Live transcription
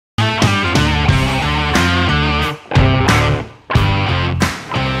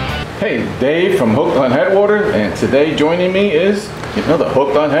Hey, Dave from Hooked on Headwaters, and today joining me is, the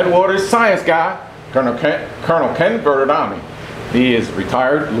Hooked on Headwaters science guy, Colonel Ken Verdettami. He is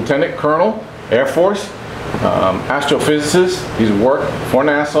retired Lieutenant Colonel, Air Force, astrophysicist. He's worked for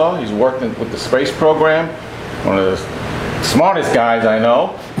NASA. He's worked with the space program. One of the smartest guys I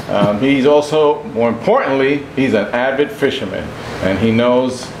know. He's also, more importantly, he's an avid fisherman, and he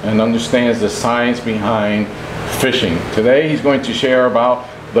knows and understands the science behind fishing. Today he's going to share about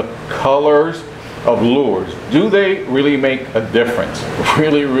the colors of lures. Do they really make a difference?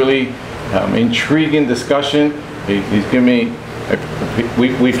 Really intriguing discussion. He's given me,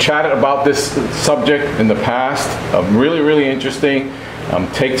 we've chatted about this subject in the past. Really interesting.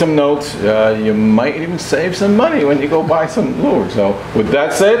 Take some notes. You might even save some money when you go buy some lures. So with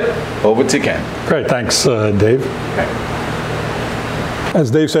that said, over to Ken. Great, thanks Dave. Okay. As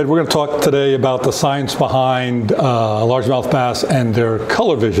Dave said, we're going to talk today about the science behind largemouth bass and their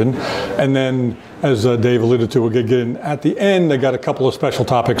color vision. And then, as Dave alluded to, we'll get in at the end. I got a couple of special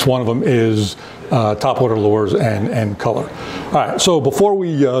topics. One of them is topwater lures and color. All right, so before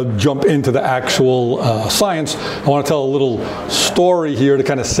we jump into the actual science, I want to tell a little story here to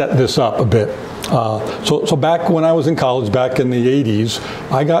kind of set this up a bit. So back when I was in college, back in the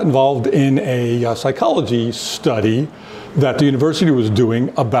 80s, I got involved in a psychology study that the university was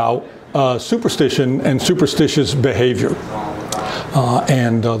doing about superstition and superstitious behavior.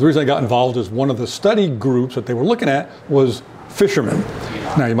 The reason I got involved is one of the study groups that they were looking at was fishermen.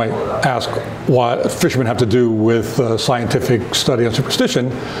 Now you might ask what fishermen have to do with scientific study on superstition.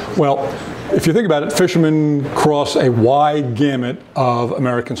 Well, if you think about it, fishermen cross a wide gamut of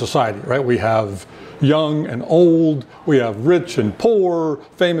American society, right? We have young and old, we have rich and poor,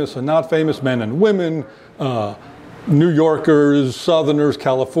 famous and not famous, men and women, New Yorkers, Southerners,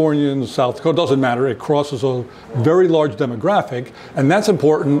 Californians, South Dakota, doesn't matter. It crosses a very large demographic, and that's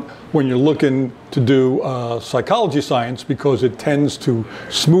important when you're looking to do psychology science, because it tends to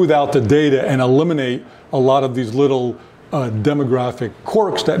smooth out the data and eliminate a lot of these little demographic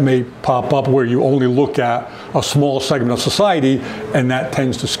quirks that may pop up where you only look at a small segment of society, and that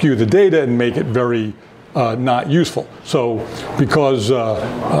tends to skew the data and make it very not useful. So because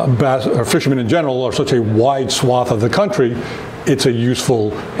bass, or fishermen in general are such a wide swath of the country, it's a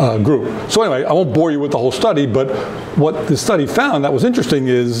useful group. So anyway, I won't bore you with the whole study, but what the study found that was interesting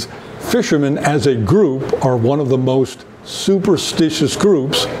is fishermen as a group are one of the most superstitious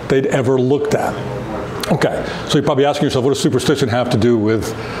groups they'd ever looked at. Okay, so you're probably asking yourself, what does superstition have to do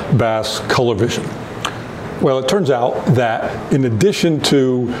with bass color vision? Well, it turns out that in addition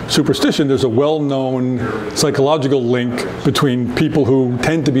to superstition, there's a well-known psychological link between people who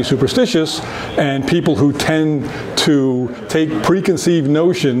tend to be superstitious and people who tend to take preconceived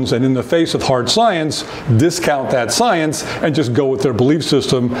notions and in the face of hard science, discount that science and just go with their belief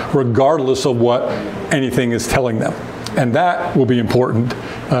system regardless of what anything is telling them. And that will be important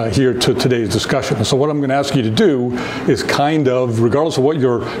here to today's discussion. So what I'm going to ask you to do is kind of, regardless of what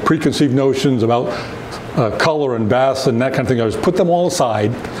your preconceived notions about color and bass and that kind of thing, I just put them all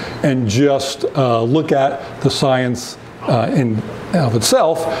aside and just look at the science in of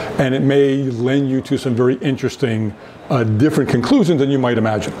itself, and it may lend you to some very interesting different conclusions than you might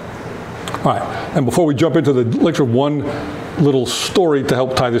imagine. All right, and before we jump into the lecture, one little story to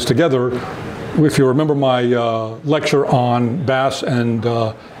help tie this together. If you remember my lecture on bass and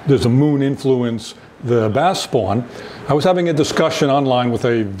does the moon influence the bass spawn, I was having a discussion online with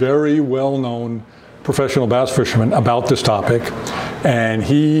a very well-known professional bass fisherman about this topic, and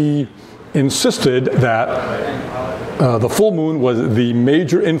he insisted that the full moon was the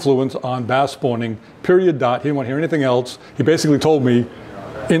major influence on bass spawning, period, dot. He didn't want to hear anything else. He basically told me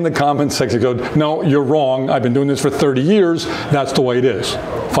in the comments section, he goes, no, you're wrong. I've been doing this for 30 years. That's the way it is.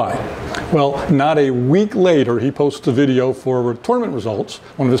 Fine. Well, not a week later, he posts a video for tournament results,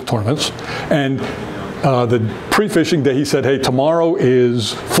 one of his tournaments, and the pre-fishing day, he said, hey, tomorrow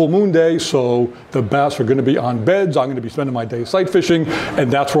is full moon day, so the bass are going to be on beds. I'm going to be spending my day sight fishing,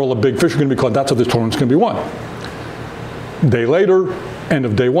 and that's where all the big fish are going to be caught. That's how this tournament's going to be won. Day later, end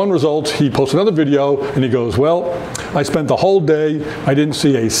of day one results, he posts another video, and he goes, well, I spent the whole day, I didn't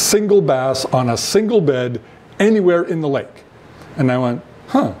see a single bass on a single bed anywhere in the lake. And I went,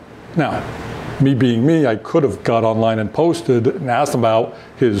 huh. Now, me being me, I could have got online and posted and asked him about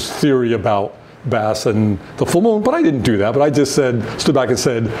his theory about bass and the full moon, but I didn't do that. But I just stood back and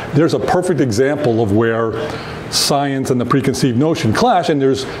said, there's a perfect example of where science and the preconceived notion clash, and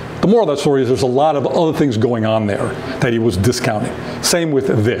the moral of that story is there's a lot of other things going on there that he was discounting. Same with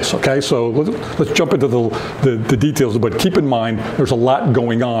this, okay? So let's jump into the details, but keep in mind there's a lot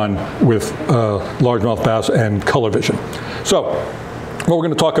going on with largemouth bass and color vision. So what we're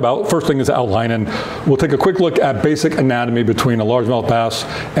going to talk about, first thing is outline, and we'll take a quick look at basic anatomy between a largemouth bass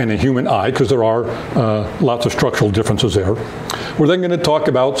and a human eye, because there are lots of structural differences there. We're then going to talk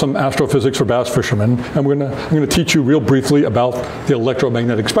about some astrophysics for bass fishermen, and I'm going to teach you real briefly about the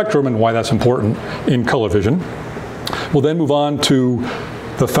electromagnetic spectrum and why that's important in color vision. We'll then move on to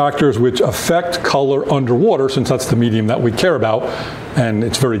the factors which affect color underwater, since that's the medium that we care about, and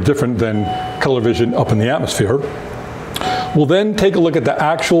it's very different than color vision up in the atmosphere. We'll then take a look at the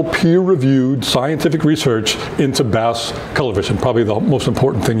actual peer-reviewed scientific research into bass color vision, probably the most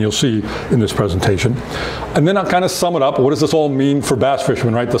important thing you'll see in this presentation. And then I'll kind of sum it up. What does this all mean for bass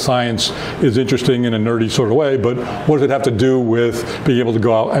fishermen, right? The science is interesting in a nerdy sort of way, but what does it have to do with being able to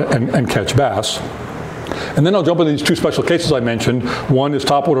go out and catch bass? And then I'll jump into these two special cases I mentioned. One is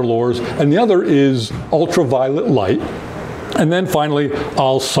topwater lures, and the other is ultraviolet light. And then finally,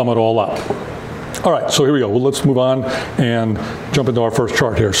 I'll sum it all up. All right, so here we go. Well, let's move on and jump into our first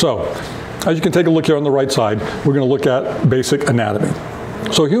chart here. So, as you can take a look here on the right side, we're going to look at basic anatomy.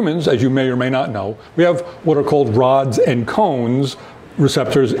 So humans, as you may or may not know, we have what are called rods and cones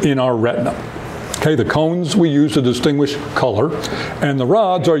receptors in our retina. Okay, the cones we use to distinguish color, and the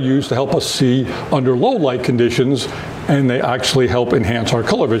rods are used to help us see under low light conditions, and they actually help enhance our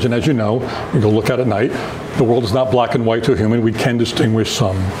color vision. As you know, you go look at night, the world is not black and white to a human. We can distinguish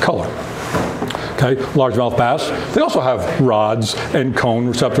some color. Okay, largemouth bass, they also have rods and cone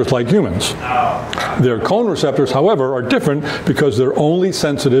receptors like humans. Their cone receptors, however, are different because they're only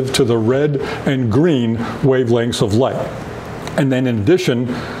sensitive to the red and green wavelengths of light. And then in addition,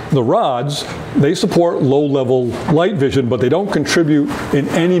 the rods, they support low-level light vision, but they don't contribute in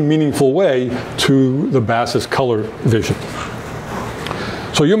any meaningful way to the bass's color vision.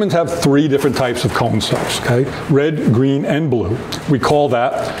 So humans have three different types of cone cells, okay? Red, green, and blue. We call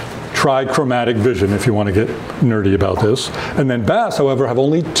that trichromatic vision, if you want to get nerdy about this. And then bass, however, have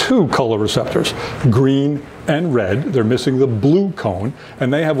only two color receptors, green and red. They're missing the blue cone,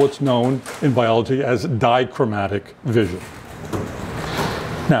 and they have what's known in biology as dichromatic vision.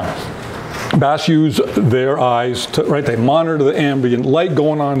 Now, bass use their eyes to, right, they monitor the ambient light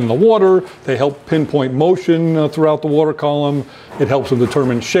going on in the water. They help pinpoint motion throughout the water column. It helps them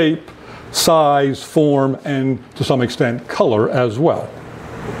determine shape, size, form, and to some extent color as well.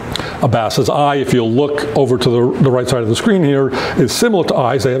 A bass's eye, if you look over to the right side of the screen here, is similar to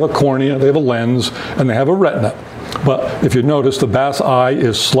eyes. They have a cornea, they have a lens, and they have a retina. But if you notice, the bass eye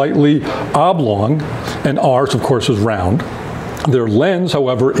is slightly oblong, and ours, of course, is round. Their lens,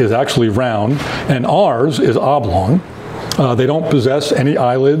 however, is actually round, and ours is oblong. They don't possess any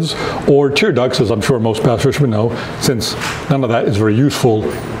eyelids or tear ducts, as I'm sure most bass fishermen know, since none of that is very useful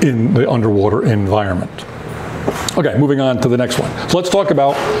in the underwater environment. Okay, moving on to the next one. So let's talk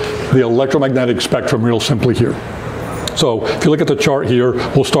about the electromagnetic spectrum real simply here. So if you look at the chart here,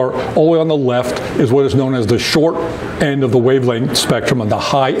 we'll start all the way on the left is what is known as the short end of the wavelength spectrum of the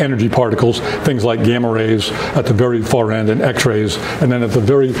high energy particles, things like gamma rays at the very far end and X-rays. And then at the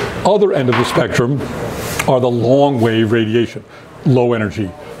very other end of the spectrum are the long wave radiation, low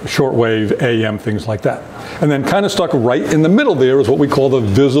energy, short wave, AM, things like that. And then kind of stuck right in the middle there is what we call the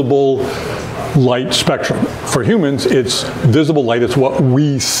visible light spectrum. For humans, it's visible light. It's what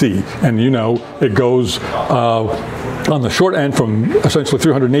we see. And you know, it goes on the short end from essentially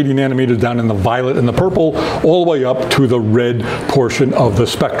 380 nanometers down in the violet and the purple, all the way up to the red portion of the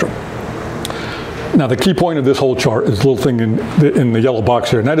spectrum. Now, the key point of this whole chart is a little thing in the yellow box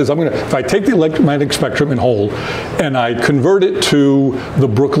here, and that is if I take the electromagnetic spectrum in whole and I convert it to the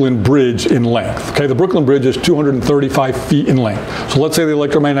Brooklyn Bridge in length. Okay, the Brooklyn Bridge is 235 feet in length. So let's say the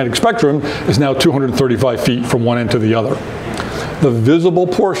electromagnetic spectrum is now 235 feet from one end to the other. The visible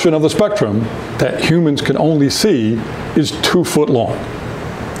portion of the spectrum that humans can only see is 2 foot long.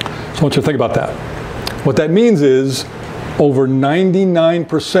 So I want you to think about that. What that means is over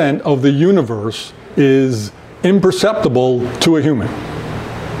 99% of the universe is imperceptible to a human.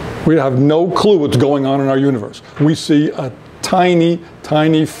 We have no clue what's going on in our universe. We see a tiny,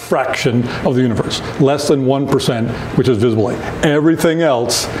 tiny fraction of the universe, less than 1%, which is visible light. Everything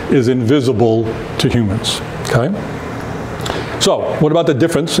else is invisible to humans, okay? So, what about the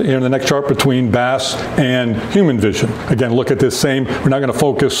difference here in the next chart between bass and human vision? Again, look at this same, we're not going to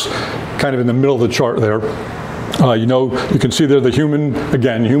focus kind of in the middle of the chart there. You know, you can see there the human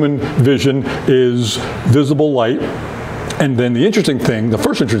vision is visible light. And then the interesting thing, the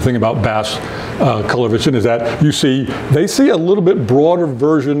first interesting thing about bass color vision is that they see a little bit broader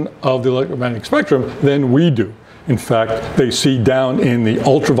version of the electromagnetic spectrum than we do. In fact, they see down in the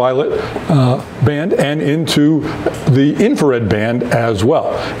ultraviolet band and into the infrared band as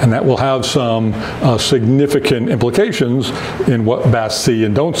well. And that will have some significant implications in what bass see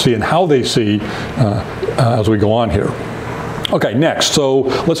and don't see and how they see as we go on here. Okay, next, so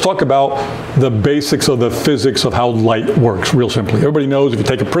let's talk about the basics of the physics of how light works, real simply. Everybody knows if you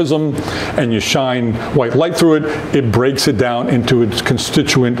take a prism and you shine white light through it, it breaks it down into its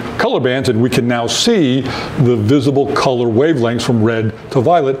constituent color bands, and we can now see the visible color wavelengths from red to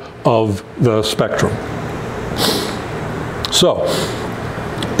violet of the spectrum. So,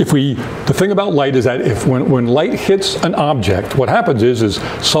 the thing about light is that when light hits an object, what happens is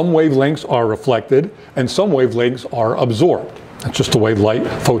some wavelengths are reflected and some wavelengths are absorbed. That's just the way light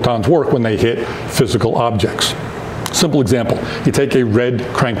photons work when they hit physical objects. Simple example, you take a red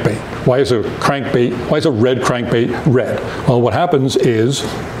crankbait. Why is a red crankbait red? Well, what happens is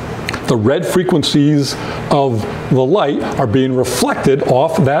the red frequencies of the light are being reflected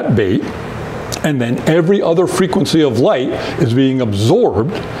off that bait, and then every other frequency of light is being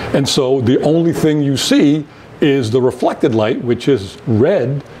absorbed, and so the only thing you see is the reflected light, which is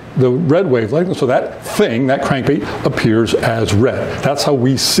red, the red wavelength, and so that thing, that crankbait, appears as red. That's how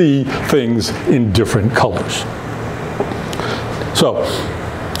we see things in different colors. So,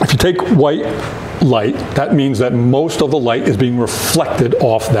 if you take white light, that means that most of the light is being reflected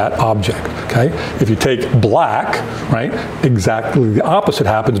off that object, okay? If you take black, right, exactly the opposite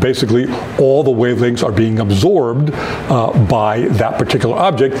happens. Basically, all the wavelengths are being absorbed by that particular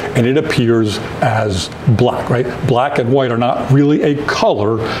object, and it appears as black, right? Black and white are not really a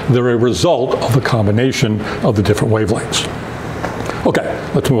color, they're a result of the combination of the different wavelengths. Okay,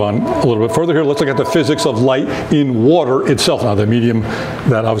 let's move on a little bit further here. Let's look at the physics of light in water itself. Now, the medium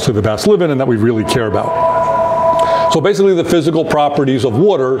that obviously the bass live in and that we really care about. So basically the physical properties of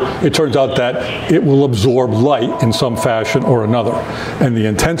water, it turns out that it will absorb light in some fashion or another. And the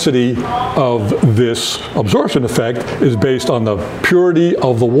intensity of this absorption effect is based on the purity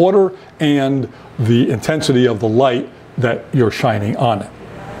of the water and the intensity of the light that you're shining on it.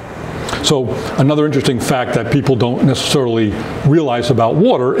 So another interesting fact that people don't necessarily realize about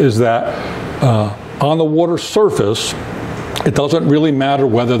water is that on the water surface, it doesn't really matter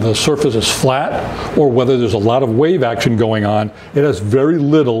whether the surface is flat or whether there's a lot of wave action going on. It has very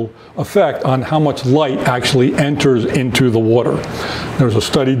little effect on how much light actually enters into the water. There was a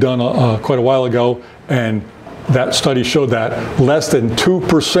study done quite a while ago, and that study showed that less than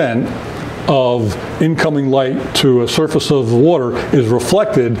 2% of incoming light to a surface of the water is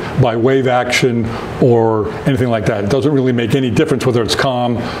reflected by wave action or anything like that. It doesn't really make any difference whether it's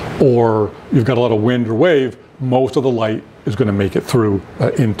calm or you've got a lot of wind or wave. Most of the light is going to make it through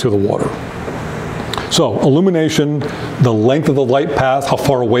into the water. So illumination, the length of the light path, how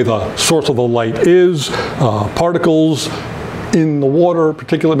far away the source of the light is, particles in the water,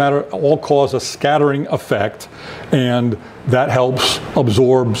 particulate matter, all cause a scattering effect, and that helps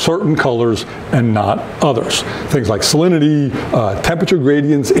absorb certain colors and not others. Things like salinity, temperature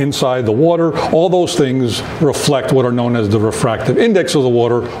gradients inside the water, all those things reflect what are known as the refractive index of the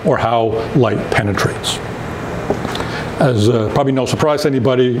water, or how light penetrates. As probably no surprise to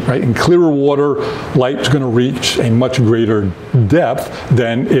anybody, right, in clearer water, light is going to reach a much greater depth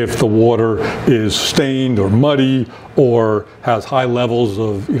than if the water is stained or muddy or has high levels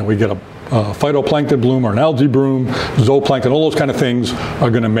of, we get a phytoplankton bloom or an algae bloom, zooplankton, all those kind of things are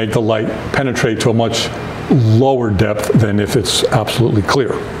going to make the light penetrate to a much lower depth than if it's absolutely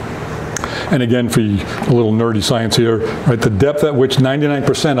clear. And again, for you, a little nerdy science here, right? The depth at which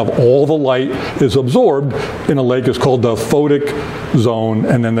 99% of all the light is absorbed in a lake is called the photic zone,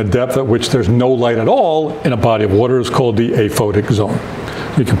 and then the depth at which there's no light at all in a body of water is called the aphotic zone.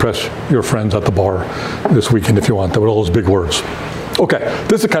 You can press your friends at the bar this weekend if you want, with all those big words. Okay,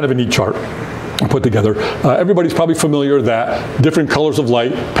 this is kind of a neat chart I put together. Everybody's probably familiar that different colors of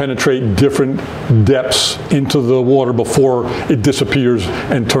light penetrate different depths into the water before it disappears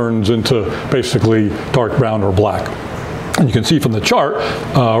and turns into basically dark brown or black. And you can see from the chart,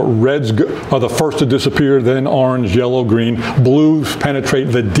 reds are the first to disappear, then orange, yellow, green. Blues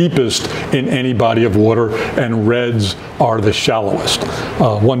penetrate the deepest in any body of water, and reds are the shallowest.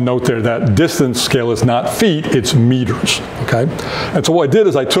 One note there, that distance scale is not feet, it's meters, okay? And so what I did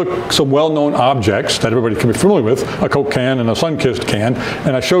is I took some well-known objects that everybody can be familiar with, a Coke can and a Sunkist can,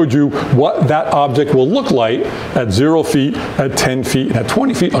 and I showed you what that object will look like at 0 feet, at 10 feet, and at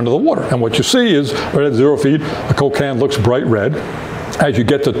 20 feet under the water. And what you see is, right at 0 feet, a Coke can looks bright red. As you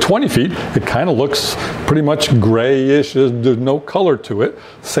get to 20 feet, it kind of looks pretty much grayish. There's no color to it.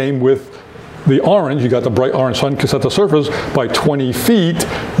 Same with the orange, you got the bright orange sun kiss at the surface. By 20 feet,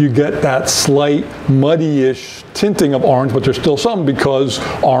 you get that slight muddy-ish tinting of orange, but there's still some because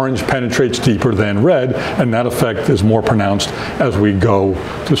orange penetrates deeper than red, and that effect is more pronounced as we go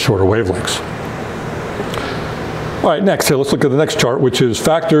to shorter wavelengths. All right, next here, let's look at the next chart, which is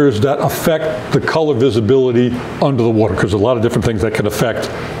factors that affect the color visibility under the water, because there's a lot of different things that can affect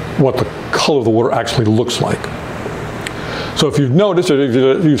what the color of the water actually looks like. So if you've noticed, or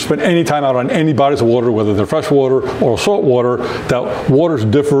if you've spent any time out on any bodies of water, whether they're freshwater or saltwater, that waters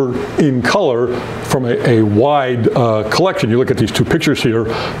differ in color from a wide collection. You look at these two pictures here,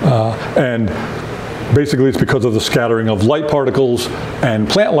 and basically it's because of the scattering of light particles and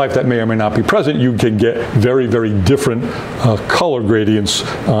plant life that may or may not be present. You can get very, very different color gradients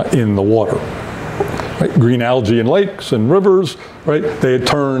in the water. Right? Green algae in lakes and rivers, right? They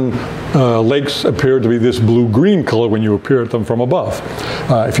turn lakes appear to be this blue-green color when you appear at them from above.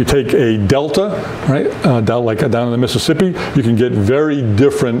 If you take a delta, right, down in the Mississippi, you can get very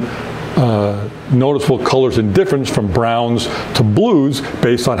different noticeable colors and difference from browns to blues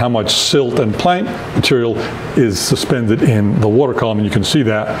based on how much silt and plant material is suspended in the water column, and you can see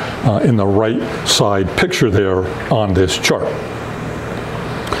that in the right side picture there on this chart.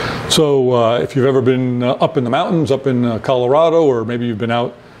 So if you've ever been up in the mountains, up in Colorado, or maybe you've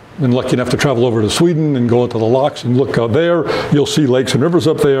been lucky enough to travel over to Sweden and go out to the locks and look out there, you'll see lakes and rivers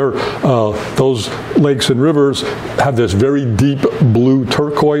up there. Those lakes and rivers have this very deep blue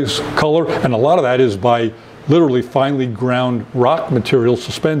turquoise color, and a lot of that is by literally finely ground rock material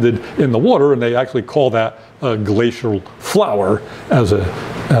suspended in the water, and they actually call that a glacial flower as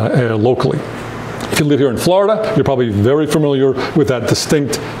locally. If you live here in Florida, you're probably very familiar with that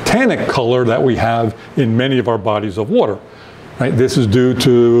distinct tannic color that we have in many of our bodies of water. Right? This is due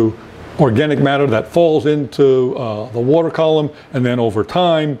to organic matter that falls into the water column, and then over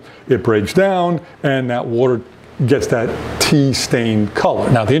time it breaks down and that water gets that tea-stained color.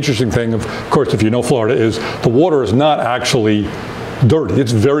 Now the interesting thing, of course, if you know Florida, is the water is not actually dirty.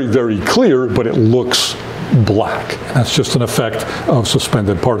 It's very, very clear, but it looks black. That's just an effect of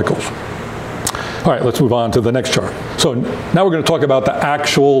suspended particles. All right, let's move on to the next chart. So now we're going to talk about the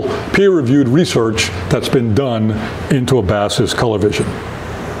actual peer-reviewed research that's been done into a bass's color vision.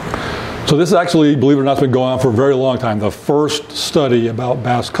 So this is actually, believe it or not, has been going on for a very long time. The first study about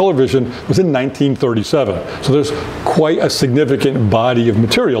bass color vision was in 1937. So there's quite a significant body of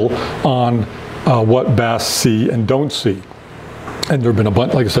material on what bass see and don't see. And there have been,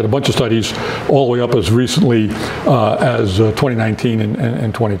 like I said, a bunch of studies all the way up as recently as 2019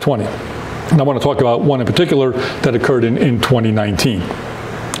 and 2020. And I want to talk about one in particular that occurred in 2019.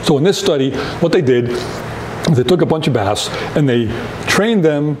 So in this study, what they did, they took a bunch of bass and they trained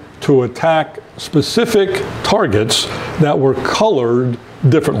them to attack specific targets that were colored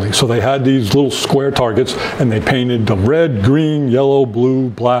differently. So they had these little square targets and they painted them red, green, yellow, blue,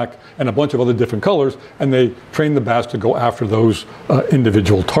 black, and a bunch of other different colors, and they trained the bass to go after those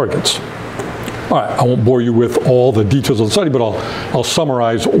individual targets. All right, I won't bore you with all the details of the study, but I'll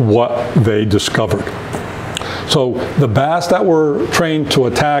summarize what they discovered. So the bass that were trained to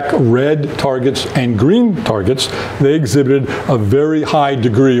attack red targets and green targets, they exhibited a very high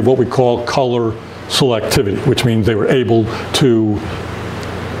degree of what we call color selectivity, which means they were able to,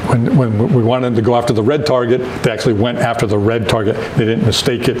 when we wanted them to go after the red target, they actually went after the red target. They didn't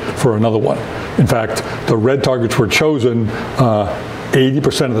mistake it for another one. In fact, the red targets were chosen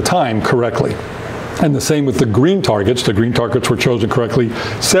 80% of the time correctly. And the same with the green targets. The green targets were chosen correctly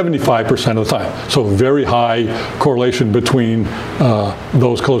 75% of the time. So very high correlation between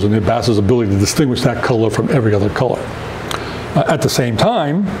those colors and the bass's ability to distinguish that color from every other color. At the same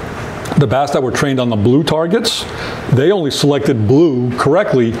time, the bass that were trained on the blue targets, they only selected blue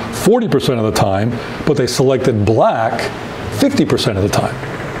correctly 40% of the time, but they selected black 50% of the time.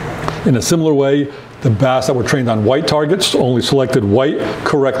 In a similar way, the bass that were trained on white targets only selected white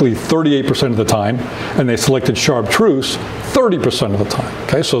correctly 38% of the time, and they selected chartreuse 30% of the time.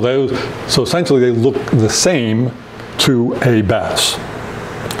 Okay, so essentially they look the same to a bass.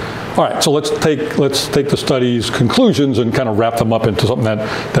 All right, so let's take the study's conclusions and kind of wrap them up into something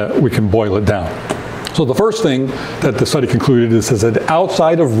that we can boil it down. So the first thing that the study concluded is that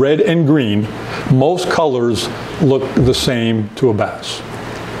outside of red and green, most colors look the same to a bass.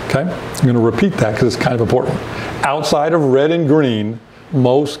 Okay, I'm going to repeat that because it's kind of important. Outside of red and green,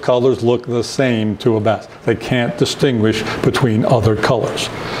 most colors look the same to a bass. They can't distinguish between other colors.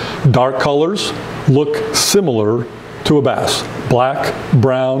 Dark colors look similar to a bass. Black,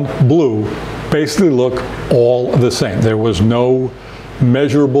 brown, blue basically look all the same. There was no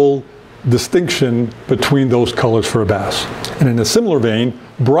measurable distinction between those colors for a bass. And in a similar vein,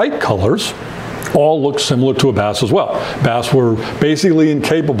 bright colors all look similar to a bass as well. Bass were basically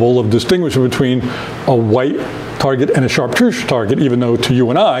incapable of distinguishing between a white target and a chartreuse target, even though to you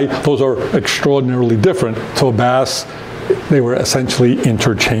and I, those are extraordinarily different. To a bass, they were essentially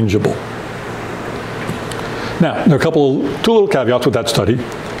interchangeable. Now, there are two little caveats with that study.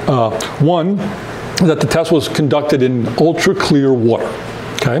 One, that the test was conducted in ultra clear water.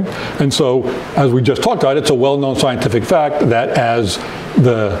 Okay? And so, as we just talked about, it's a well-known scientific fact that as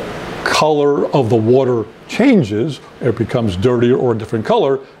the color of the water changes, it becomes dirtier or a different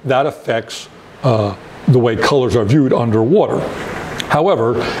color, that affects the way colors are viewed underwater.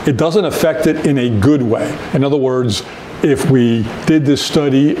 However, it doesn't affect it in a good way. In other words, if we did this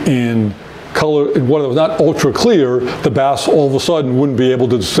study in color, in water that was not ultra clear, the bass all of a sudden wouldn't be able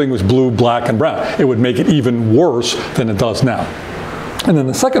to distinguish blue, black, and brown. It would make it even worse than it does now. And then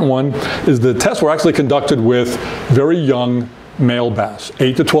the second one is the tests were actually conducted with very young male bass,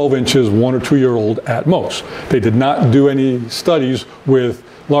 8 to 12 inches, 1 or 2 year old at most. They did not do any studies with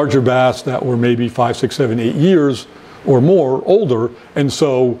larger bass that were maybe 5, 6, 7, 8 years or more older, and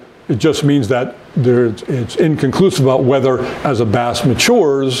so it just means that it's inconclusive about whether, as a bass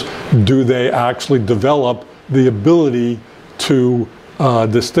matures, do they actually develop the ability to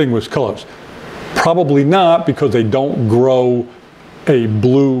distinguish colors. Probably not, because they don't grow a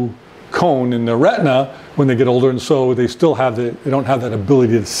blue cone in their retina when they get older, and so they still have they don't have that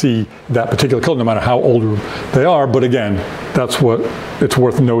ability to see that particular color no matter how older they are. But again, that's what it's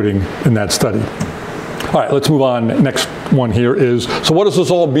worth noting in that study. All right, let's move on. Next one here is, so what does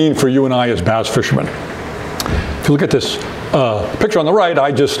this all mean for you and I as bass fishermen? If you look at this picture on the right,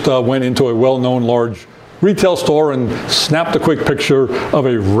 I just went into a well-known large retail store and snapped a quick picture of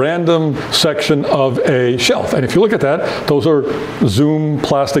a random section of a shelf. And if you look at that, those are Zoom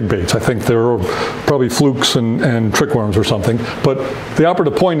plastic baits. I think they're probably flukes and trickworms or something. But the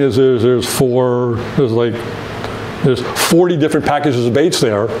operative point is there's 40 different packages of baits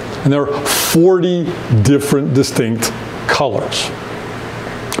there, and there are 40 different distinct colors.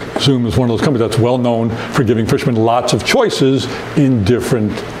 Zoom is one of those companies that's well known for giving fishermen lots of choices in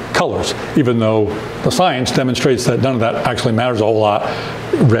different colors, even though the science demonstrates that none of that actually matters a whole lot.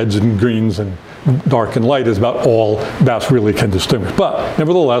 Reds and greens and dark and light is about all bass really can distinguish. But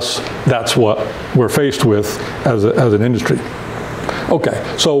nevertheless, that's what we're faced with as an industry. Okay,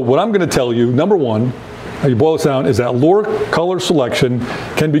 so what I'm going to tell you, number one, how you boil this down, is that lure color selection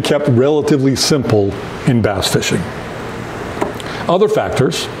can be kept relatively simple in bass fishing. Other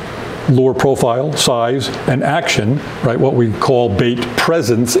factors, lure profile, size, and action, right, what we call bait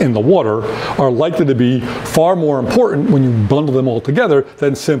presence in the water, are likely to be far more important when you bundle them all together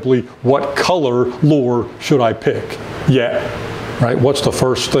than simply what color lure should I pick. Yet, right, what's the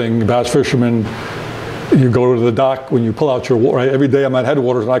first thing bass fishermen, you go to the dock when you pull out your, right, every day I'm at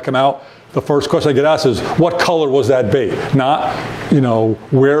Headwaters and I come out, the first question I get asked is, what color was that bait? Not,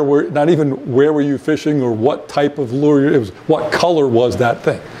 not even where were you fishing or what type of lure, it was what color was that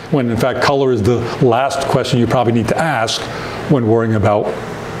thing? When in fact color is the last question you probably need to ask when worrying about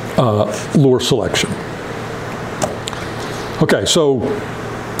lure selection. Okay, so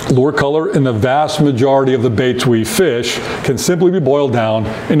lure color in the vast majority of the baits we fish can simply be boiled down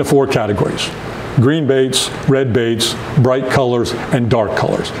into 4 categories. Green baits, red baits, bright colors, and dark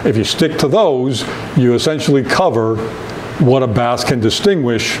colors. If you stick to those, you essentially cover what a bass can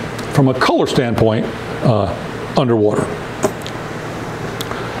distinguish from a color standpoint underwater.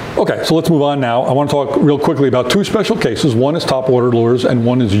 Okay, so let's move on now. I want to talk real quickly about 2 special cases. One is topwater lures and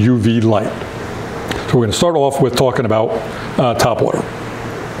one is UV light. So we're going to start off with talking about topwater.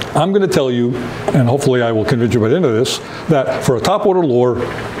 I'm going to tell you, and hopefully I will convince you by the end of this, that for a topwater lure,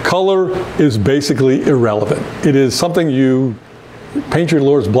 color is basically irrelevant. It is something you paint your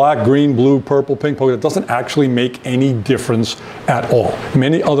lures black, green, blue, purple, pink, polka. It doesn't actually make any difference at all.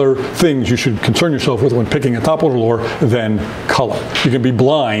 Many other things you should concern yourself with when picking a topwater lure than color. You can be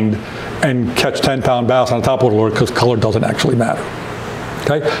blind and catch 10-pound bass on a topwater lure because color doesn't actually matter.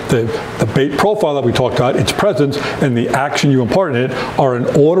 Okay? The bait profile that we talked about, its presence, and the action you impart in it are an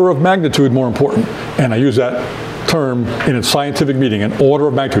order of magnitude more important. And I use that term in its scientific meaning, an order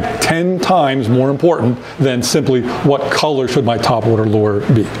of magnitude, 10 times more important than simply what color should my topwater lure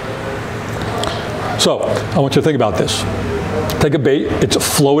be. So I want you to think about this. Take a bait, it's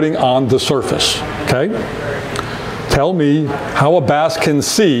floating on the surface, okay? Tell me how a bass can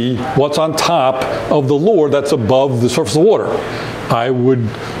see what's on top of the lure that's above the surface of the water. I would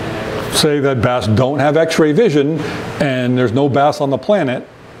say that bass don't have X-ray vision, and there's no bass on the planet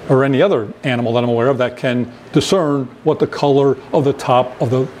or any other animal that I'm aware of that can discern what the color of the top of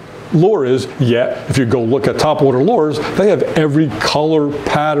the lure is, yet if you go look at topwater lures, they have every color,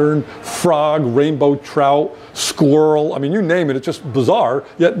 pattern, frog, rainbow trout, squirrel, I mean, you name it, it's just bizarre,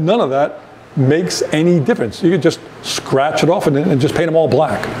 yet none of that makes any difference. You could just scratch it off and just paint them all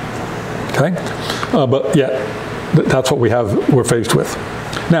black, okay? But yet, that's what we're faced with.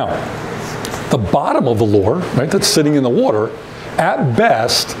 Now, the bottom of the lure, right, that's sitting in the water, at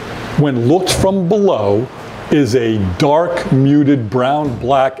best, when looked from below, is a dark, muted, brown,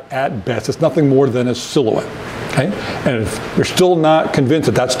 black at best. It's nothing more than a silhouette, okay? And if you're still not convinced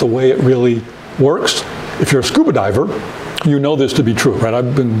that that's the way it really works, if you're a scuba diver, you know this to be true, right?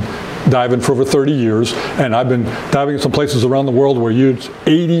 I've been diving for over 30 years, and I've been diving in some places around the world where it's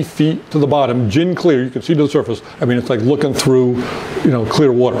 80 feet to the bottom, gin clear, you can see to the surface. I mean, it's like looking through,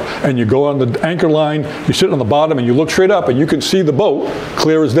 clear water. And you go on the anchor line, you sit on the bottom, and you look straight up, and you can see the boat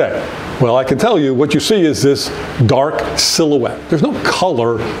clear as day. Well, I can tell you, what you see is this dark silhouette. There's no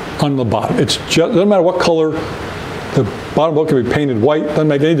color on the bottom. It's just, doesn't matter what color, the bottom boat can be painted white, doesn't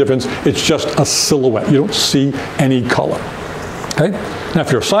make any difference. It's just a silhouette. You don't see any color. Okay? Now,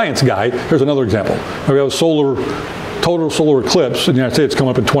 if you're a science guy, here's another example. We have a total solar eclipse in the United States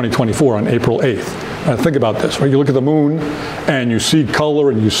coming up in 2024 on April 8th. Think about this, right? You look at the moon and you see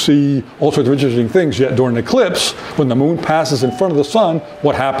color and you see all sorts of interesting things, yet during an eclipse, when the moon passes in front of the sun,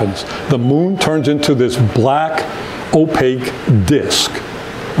 what happens? The moon turns into this black, opaque disk.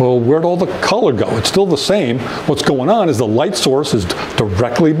 Well, where'd all the color go? It's still the same. What's going on is the light source is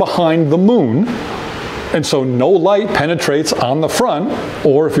directly behind the moon, and so no light penetrates on the front,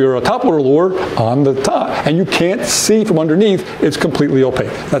 or if you're a topwater lure, on the top, and you can't see from underneath. It's completely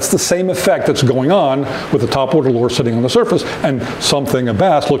opaque. That's the same effect that's going on with the topwater lure sitting on the surface and something, a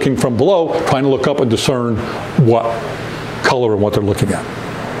bass, looking from below, trying to look up and discern what color and what they're looking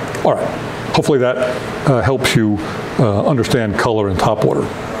at. All right, hopefully that helps you understand color in topwater.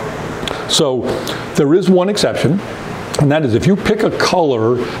 So there is one exception, and that is if you pick a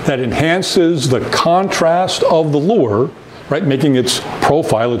color that enhances the contrast of the lure, right, making its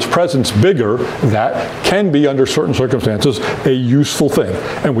profile, its presence bigger, that can be, under certain circumstances, a useful thing.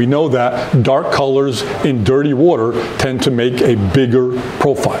 And we know that dark colors in dirty water tend to make a bigger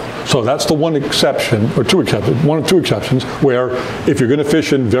profile. So that's the one exception, or two exceptions, one or two exceptions, where if you're going to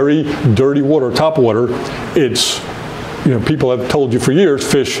fish in very dirty water, topwater, it's, people have told you for years,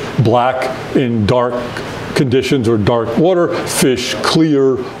 fish black in dark conditions or dark water, fish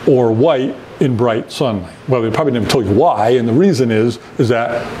clear or white in bright sunlight. Well, they probably didn't tell you why, and the reason is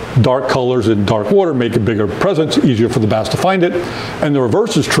that dark colors in dark water make a bigger presence, easier for the bass to find it. And the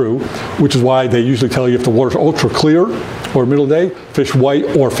reverse is true, which is why they usually tell you if the water's ultra clear or middle of the day, fish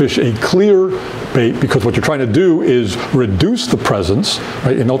white or fish a clear bait, because what you're trying to do is reduce the presence,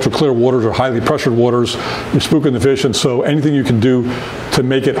 right? In ultra clear waters or highly pressured waters, you're spooking the fish, and so anything you can do to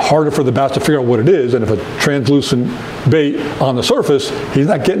make it harder for the bass to figure out what it is, and if a translucent bait on the surface, he's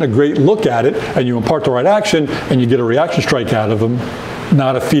not getting a great look at it, and you impart the right action, and you get a reaction strike out of them,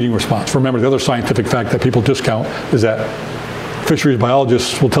 not a feeding response. Remember, the other scientific fact that people discount is that fisheries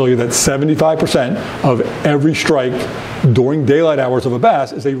biologists will tell you that 75% of every strike during daylight hours of a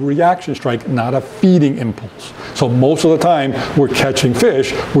bass is a reaction strike, not a feeding impulse. So most of the time we're catching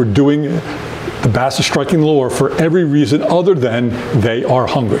fish, the bass is striking the lure for every reason other than they are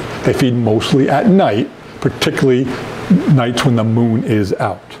hungry. They feed mostly at night, particularly nights when the moon is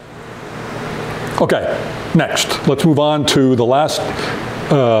out. Okay, next, let's move on to the last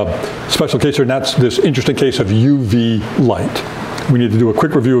special case here, and that's this interesting case of UV light. We need to do a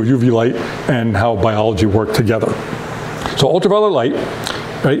quick review of UV light and how biology work together. So ultraviolet light,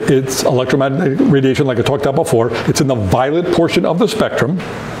 right, it's electromagnetic radiation like I talked about before. It's in the violet portion of the spectrum,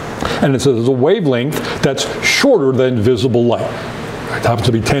 and it's a wavelength that's shorter than visible light. It happens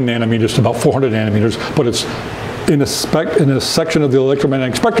to be 10 nanometers to about 400 nanometers, but it's in a section of the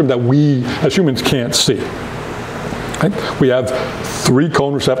electromagnetic spectrum that we as humans can't see. Okay? We have 3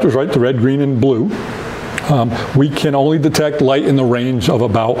 cone receptors, right, the red, green, and blue. We can only detect light in the range of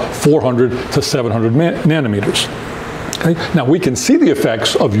about 400 to 700 nanometers. Okay? Now, we can see the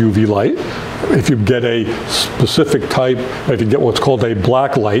effects of UV light if you get a specific type, if you get what's called a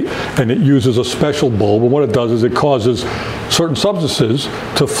black light, and it uses a special bulb, and what it does is it causes certain substances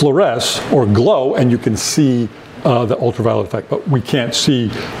to fluoresce or glow, and you can see the ultraviolet effect, but we can't see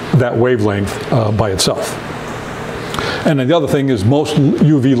that wavelength by itself. And then the other thing is most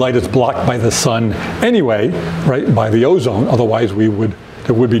UV light is blocked by the sun anyway, right, by the ozone. Otherwise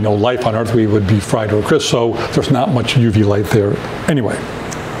there would be no life on Earth. We would be fried to a crisp, so there's not much UV light there anyway.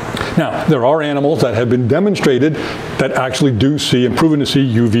 Now, there are animals that have been demonstrated that actually do see and proven to see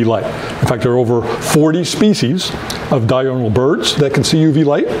UV light. In fact, there are over 40 species of diurnal birds that can see UV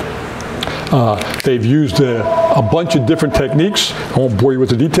light. They've used a bunch of different techniques. I won't bore you with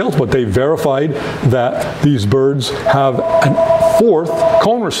the details, but they verified that these birds have a fourth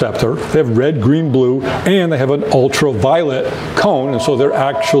cone receptor. They have red, green, blue, and they have an ultraviolet cone, and so they're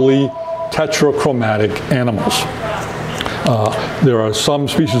actually tetrachromatic animals. There are some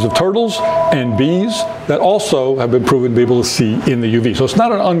species of turtles and bees that also have been proven to be able to see in the UV. So it's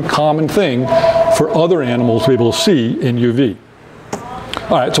not an uncommon thing for other animals to be able to see in UV.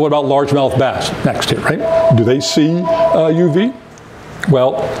 All right, so what about largemouth bass next here, right? Do they see UV?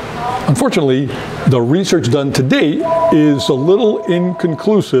 Well, unfortunately, the research done to date is a little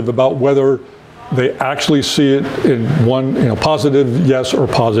inconclusive about whether they actually see it in one, positive yes or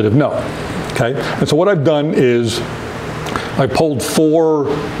positive no. Okay, and so what I've done is I polled 4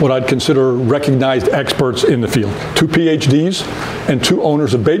 what I'd consider recognized experts in the field, 2 PhDs and 2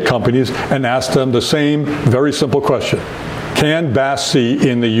 owners of bait companies, and asked them the same very simple question: can bass see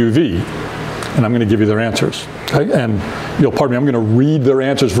in the UV? And I'm going to give you their answers. Okay? And pardon me, I'm going to read their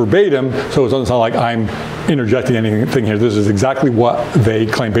answers verbatim, so it doesn't sound like I'm interjecting anything here. This is exactly what they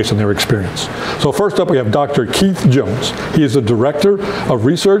claim based on their experience. So first up, we have Dr. Keith Jones. He is the Director of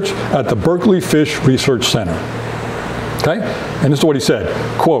Research at the Berkeley Fish Research Center. Okay? And this is what he said,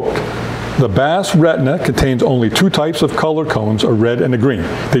 quote, "The bass retina contains only 2 types of color cones, a red and a green.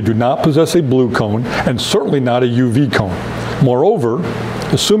 They do not possess a blue cone, and certainly not a UV cone. Moreover,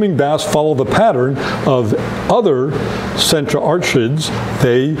 assuming bass follow the pattern of other centroarchids,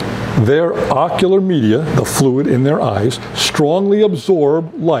 their ocular media, the fluid in their eyes, strongly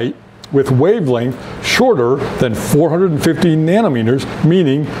absorb light with wavelength shorter than 450 nanometers,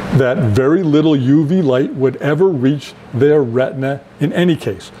 meaning that very little UV light would ever reach their retina in any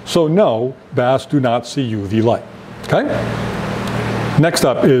case. So no, bass do not see UV light." Okay? Next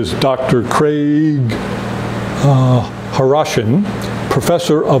up is Dr. Craig Harashin,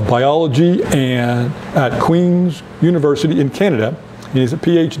 professor of biology at Queen's University in Canada. He's a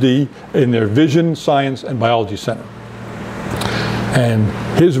PhD in their Vision, Science, and Biology Center. And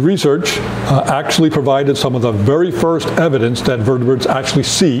his research actually provided some of the very first evidence that vertebrates actually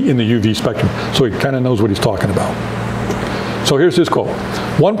see in the UV spectrum. So he kind of knows what he's talking about. So here's his quote: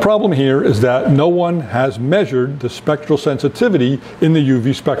 "One problem here is that no one has measured the spectral sensitivity in the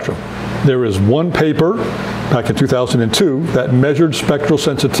UV spectrum. There is one paper back in 2002 that measured spectral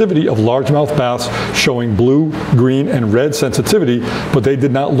sensitivity of largemouth bass showing blue, green, and red sensitivity, but they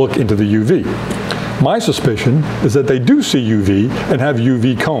did not look into the UV. My suspicion is that they do see UV and have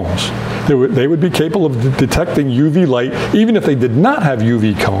UV cones. They would be capable of detecting UV light even if they did not have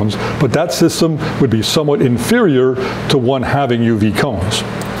UV cones, but that system would be somewhat inferior to one having UV cones.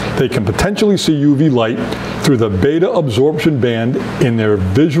 They can potentially see UV light through the beta absorption band in their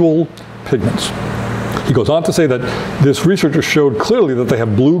visual pigments." He goes on to say that this researcher showed clearly that they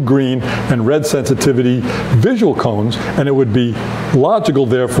have blue, green, and red sensitivity visual cones, and it would be logical,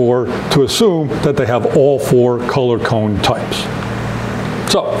 therefore, to assume that they have all 4 color cone types.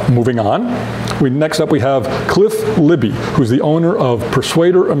 So, moving on, next up we have Cliff Libby, who's the owner of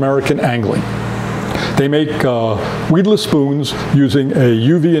Persuader American Angling. They make weedless spoons using a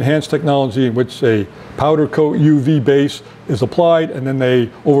UV-enhanced technology in which a powder coat UV base is applied, and then they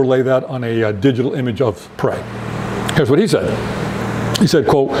overlay that on a digital image of prey. Here's what he said. He said,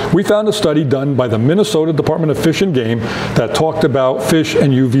 quote, "We found a study done by the Minnesota Department of Fish and Game that talked about fish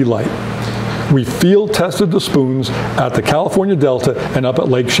and UV light. We field tested the spoons at the California Delta and up at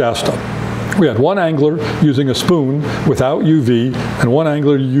Lake Shasta. We had one angler using a spoon without UV and one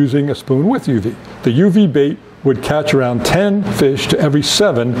angler using a spoon with UV. The UV bait would catch around 10 fish to every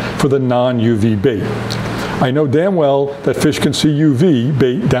 7 for the non-UV bait. I know damn well that fish can see UV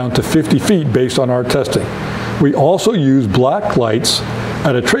bait down to 50 feet based on our testing. We also use black lights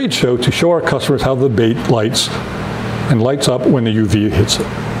at a trade show to show our customers how the bait lights up when the UV hits it."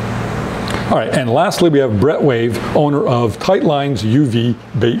 All right, and lastly, we have Brett Wave, owner of Tight Lines UV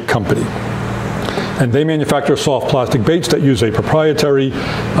Bait Company. And they manufacture soft plastic baits that use a proprietary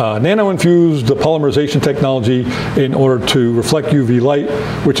nano-infused polymerization technology in order to reflect UV light,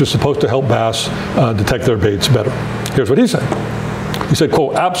 which is supposed to help bass detect their baits better. Here's what he said. He said,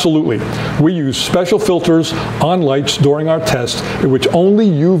 quote, "Absolutely. We use special filters on lights during our tests in which only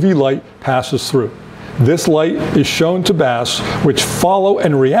UV light passes through. This light is shown to bass which follow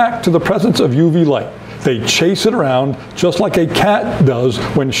and react to the presence of UV light. They chase it around just like a cat does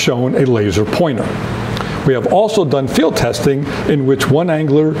when shown a laser pointer. We have also done field testing in which one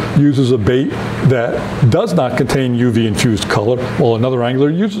angler uses a bait that does not contain UV-infused color, while another angler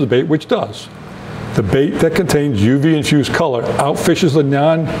uses a bait which does. The bait that contains UV-infused color outfishes the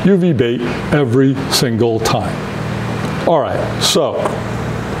non-UV bait every single time. All right, so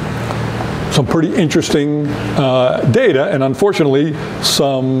some pretty interesting data, and unfortunately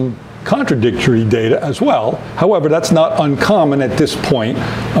some contradictory data as well. However, that's not uncommon at this point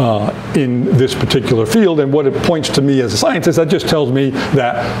in this particular field, and what it points to me as a scientist, that just tells me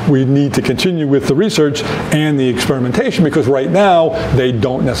that we need to continue with the research and the experimentation, because right now they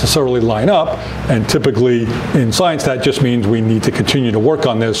don't necessarily line up, and typically in science that just means we need to continue to work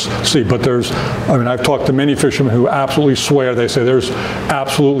on this. See, but I've talked to many fishermen who absolutely swear, they say there's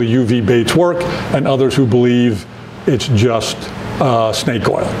absolutely UV baits work, and others who believe it's just snake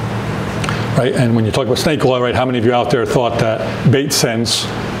oil. Right? And when you talk about snake oil, right, how many of you out there thought that bait scents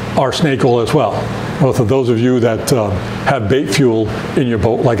are snake oil as well? Well, for those of you that have bait fuel in your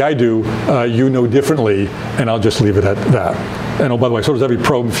boat, like I do, you know differently, and I'll just leave it at that. And oh, by the way, so does every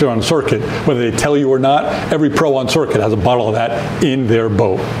pro if you're on circuit. Whether they tell you or not, every pro on circuit has a bottle of that in their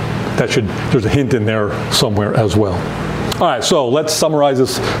boat. There's a hint in there somewhere as well. All right, so let's summarize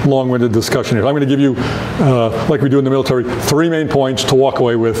this long-winded discussion here. I'm going to give you, like we do in the military, 3 main points to walk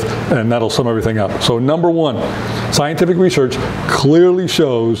away with, and that'll sum everything up. So number 1, scientific research clearly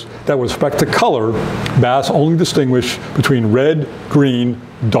shows that with respect to color, bass only distinguish between red, green,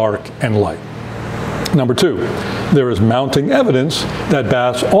 dark, and light. Number 2, there is mounting evidence that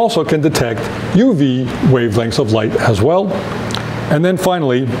bass also can detect UV wavelengths of light as well. And then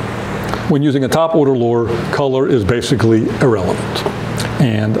finally, when using a topwater lure, color is basically irrelevant.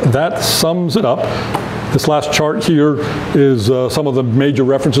 And that sums it up. This last chart here is some of the major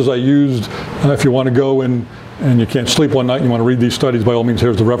references I used. If you want to go and you can't sleep one night and you want to read these studies, by all means,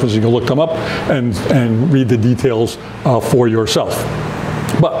 here's the references. You can look them up and read the details for yourself.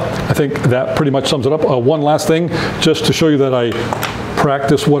 But I think that pretty much sums it up. One last thing, just to show you that I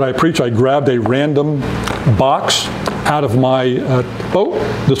practice what I preach, I grabbed a random box out of my boat.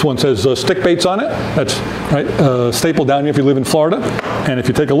 This one says stick baits on it. That's right, stapled down here if you live in Florida. And if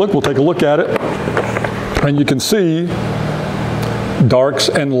you take a look, we'll take a look at it. And you can see darks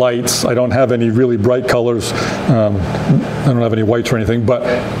and lights. I don't have any really bright colors. I don't have any whites or anything, but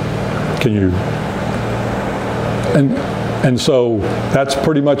can you? And so that's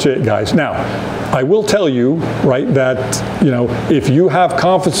pretty much it, guys. Now, I will tell you, right, that, if you have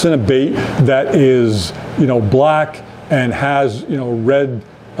confidence in a bait that is, black and has, red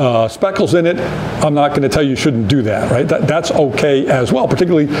speckles in it, I'm not going to tell you shouldn't do that, right? That's okay as well.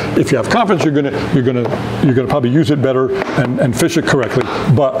 Particularly if you have confidence, you're gonna probably use it better and fish it correctly.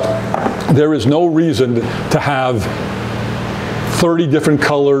 But there is no reason to have 30 different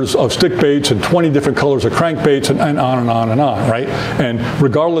colors of stick baits and 20 different colors of crankbaits and on and on and on, right? And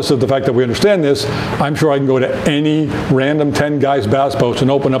regardless of the fact that we understand this, I'm sure I can go to any random 10 guys bass boats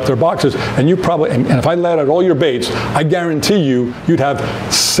and open up their boxes, and you probably, and if I laid out all your baits, I guarantee you'd have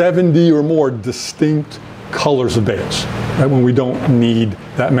 70 or more distinct colors of baits, right? When we don't need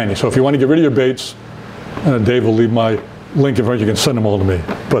that many. So if you want to get rid of your baits, Dave will leave my link in front, you can send them all to me.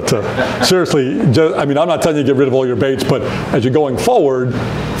 But seriously, I'm not telling you to get rid of all your baits, but as you're going forward,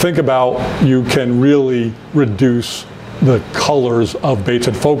 think about you can really reduce the colors of baits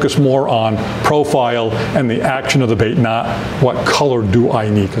and focus more on profile and the action of the bait, not what color do I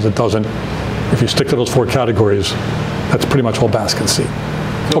need, because it doesn't, if you stick to those 4 categories, that's pretty much all bass can see.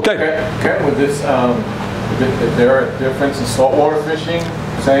 Okay. Okay, with this, is there a difference in saltwater fishing?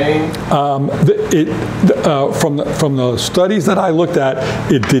 Same? From the studies that I looked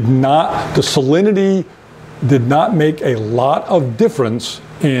at, it did not, the salinity did not make a lot of difference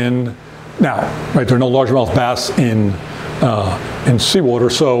in, now, right, there are no largemouth bass in seawater,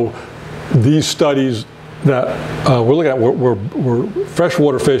 so these studies that we're looking at were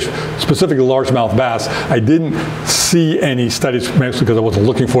freshwater fish, specifically largemouth bass. I didn't see any studies, mostly because I wasn't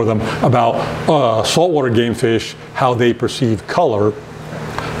looking for them, about saltwater game fish, how they perceive color.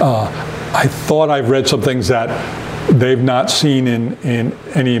 I thought I've read some things that they've not seen in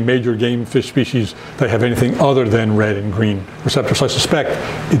any major game fish species that have anything other than red and green receptors. So I suspect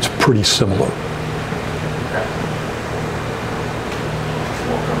it's pretty similar. Okay.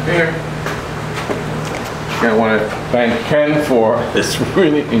 Welcome here. I want to thank Ken for this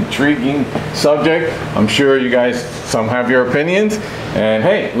really intriguing subject. I'm sure you guys, some have your opinions. And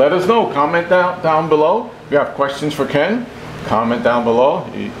hey, let us know. Comment down below. If you have questions for Ken, comment down below.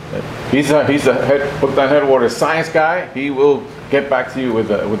 He's a Hooked on Headwaters science guy. He will get back to you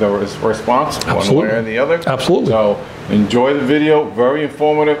with a response Absolutely. one way or the other. Absolutely. So enjoy the video, very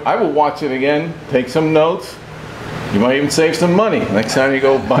informative. I will watch it again, take some notes. You might even save some money next time you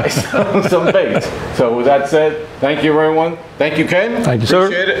go buy some baits. So with that said, thank you everyone. Thank you, Ken. Thank you, sir.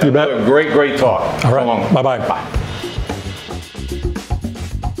 Appreciate it. You bet. Great talk. All right. So long. Bye-bye. Bye.